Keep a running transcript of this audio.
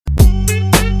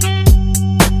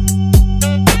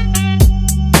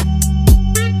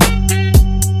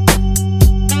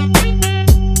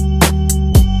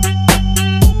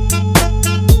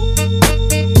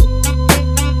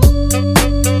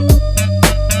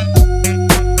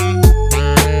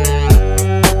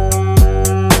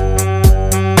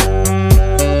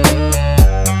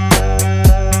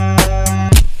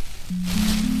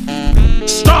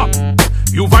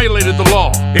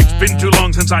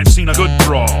since I've seen a good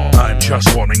brawl. I'm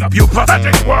just warming up, you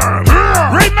pathetic worm!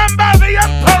 Remember the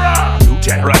Emperor! You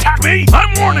dare attack me?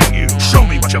 I'm warning you! Show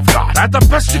me what you've got! At the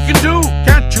best you can do?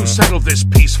 Can't you settle this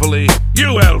peacefully?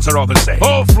 You elves are all the same.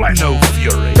 All flesh, no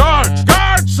fury. Guards!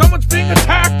 Guards! Someone's being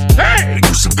attacked! Hey! Are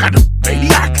you some kind of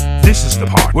maniac? This is the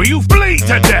part where you bleed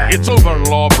to death! It's over,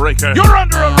 lawbreaker! You're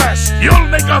under arrest! You'll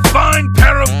make a fine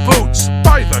pair of boots!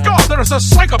 By the gods, there's a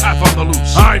psychopath on the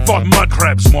loose! I fought mud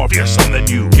crabs more fearsome than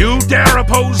you! You dare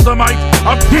oppose the might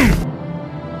of...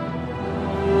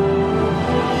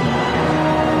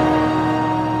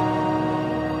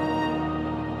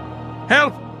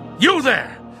 Help! You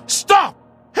there! Stop!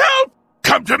 Help!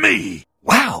 Come to me!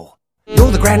 Wow!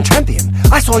 You're the grand champion.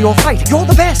 I saw your fight. You're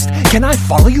the best. Can I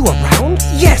follow you around?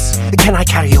 Yes. Can I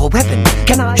carry your weapon?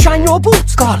 Can I shine your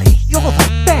boots? Golly, you're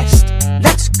the best.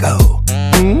 Let's go.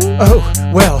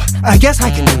 Oh, well, I guess I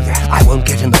can do that. I won't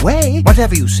get in the way.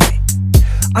 Whatever you say.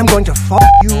 I'm going to follow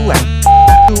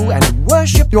you and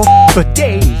worship your for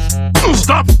days.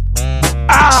 Stop!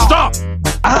 Ow. Stop!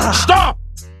 Stop!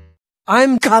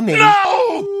 I'm coming.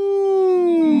 No!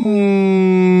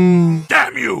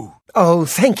 Damn you! Oh,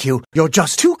 thank you. You're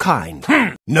just too kind.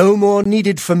 No more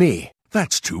needed for me.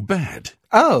 That's too bad.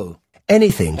 Oh,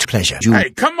 anything's pleasure.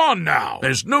 Hey, come on now.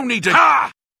 There's no need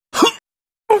to...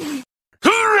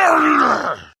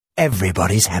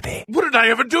 Everybody's happy. What did I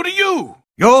ever do to you?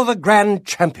 You're the grand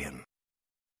champion.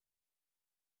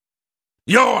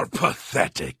 You're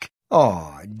pathetic.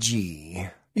 Oh, gee.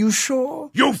 You sure?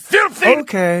 You filthy...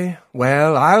 Okay.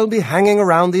 Well, I'll be hanging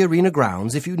around the arena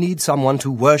grounds if you need someone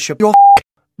to worship your...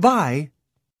 Bye.